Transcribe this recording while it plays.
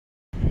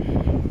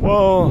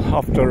Well,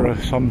 after a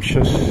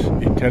sumptuous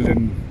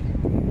Italian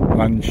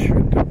lunch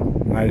with a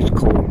nice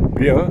cold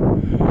beer,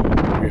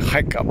 we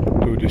hike up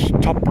to the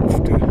top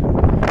of the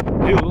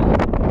hill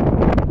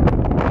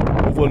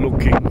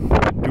overlooking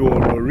the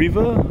Douro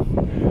River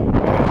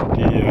and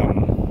the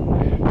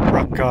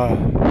Braca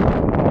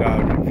da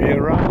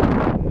Riviera,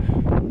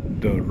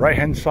 the right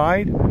hand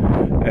side,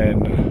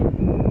 and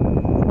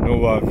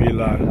Nova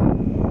Villa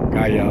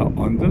Gaia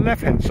on the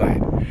left hand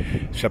side,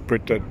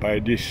 separated by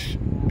this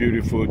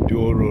beautiful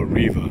Douro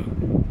River.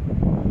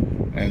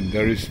 And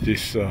there is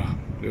this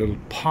little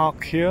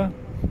park here,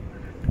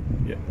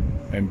 yeah,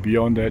 and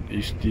beyond that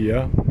is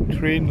the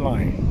train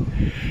line.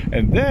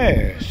 And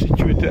there,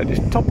 situated at the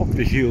top of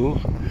the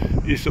hill,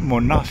 is a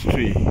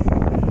monastery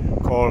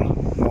called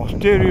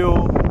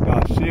Mosterio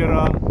da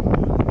Serra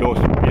dos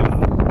Pilar.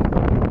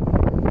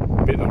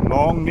 A bit of a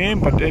long name,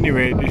 but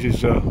anyway, this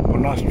is a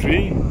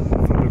monastery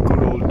from the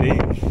good old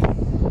days.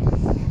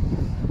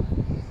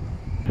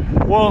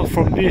 Well,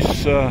 from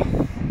this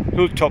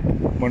hilltop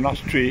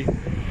monastery,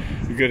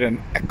 you get an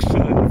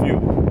excellent view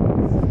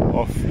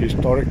of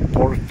historic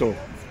Porto,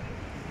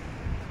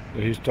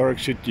 the historic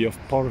city of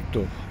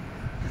Porto.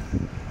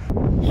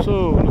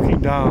 So,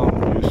 looking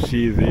down, you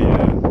see the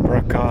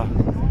Braca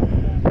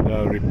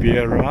da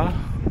Riviera,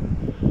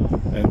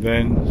 and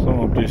then some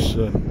of these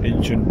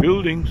ancient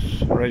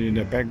buildings right in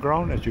the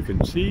background, as you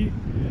can see.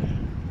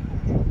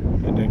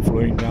 And then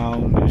flowing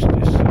down is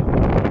this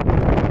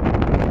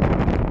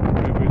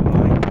railway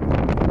line.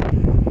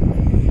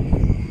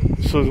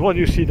 So what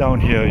you see down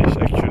here is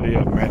actually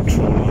a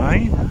metro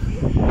line,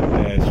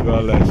 as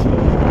well as a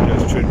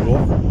pedestrian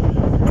walk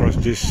across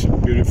this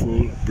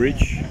beautiful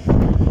bridge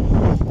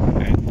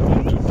and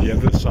onto the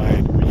other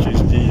side, which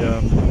is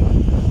the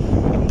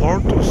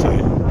Porto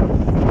side.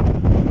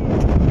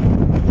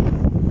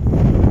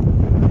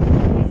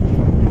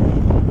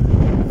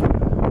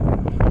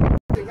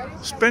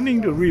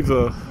 Spanning the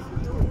river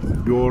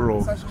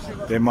Douro,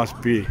 there must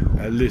be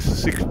at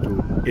least 6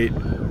 to 8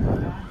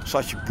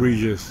 such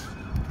bridges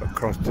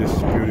across this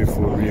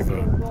beautiful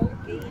river.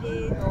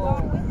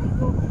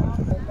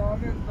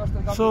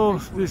 So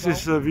this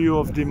is a view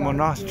of the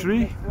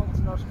monastery,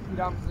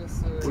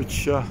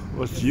 which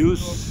was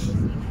used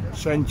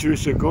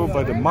centuries ago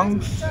by the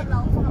monks.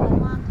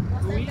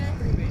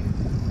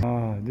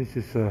 This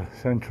is a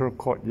central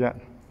courtyard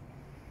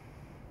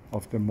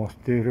of the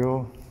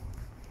Mosterio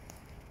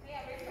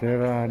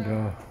Serra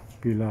da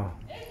Pilar.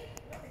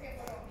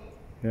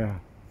 Yeah.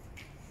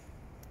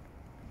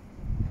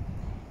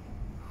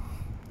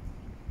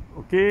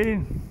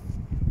 Okay,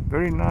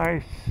 very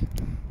nice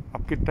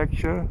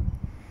architecture.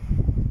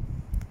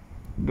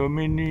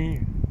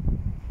 Domini,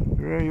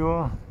 there you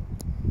are.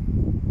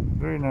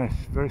 Very nice,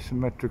 very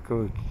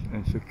symmetrical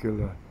and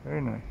circular.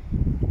 Very nice.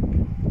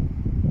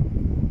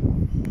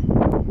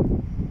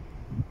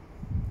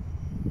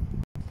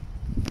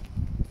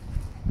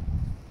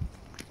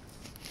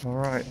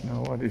 Alright,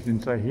 now what is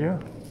inside here?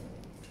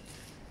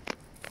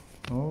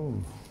 Oh,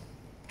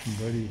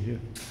 somebody here.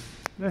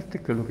 Let's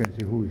take a look and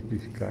see who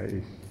this guy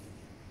is.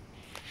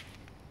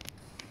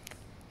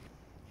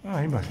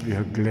 He must be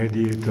a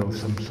gladiator of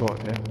some sort,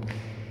 eh?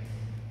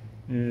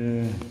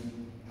 Yeah.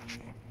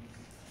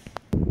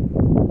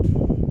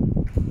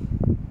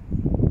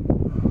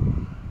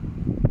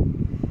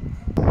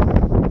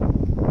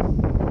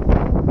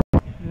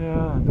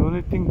 Yeah, the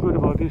only thing good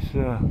about this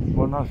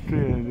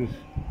monastery is this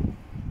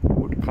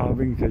wood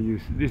carvings that you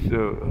see. This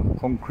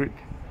concrete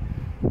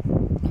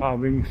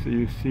carvings that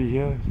you see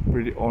here is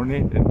pretty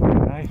ornate and very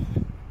nice.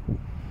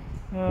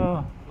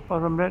 Apart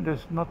from that,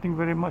 there's nothing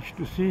very much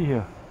to see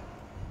here.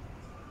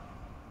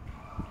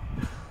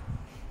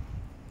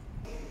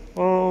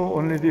 Oh,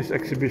 only these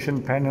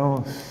exhibition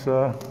panels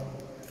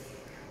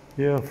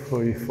here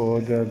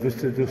for the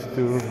visitors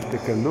to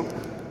take a look.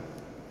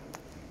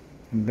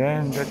 And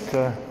then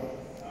that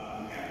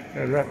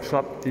wraps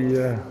up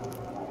the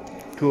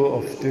tour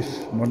of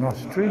this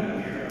monastery.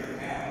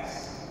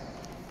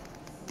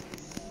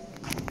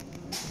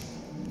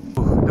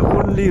 The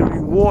only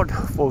reward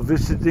for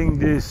visiting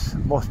this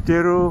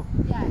Mosterio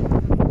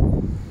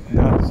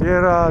da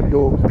Serra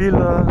do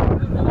Pilar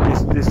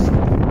is this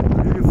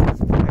beautiful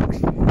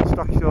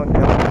structure on the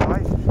other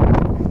side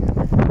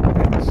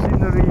and the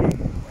scenery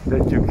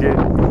that you get.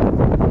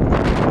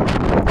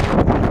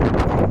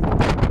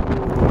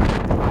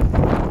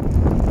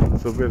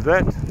 So with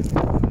that,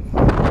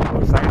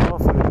 we'll sign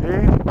off for the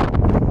day.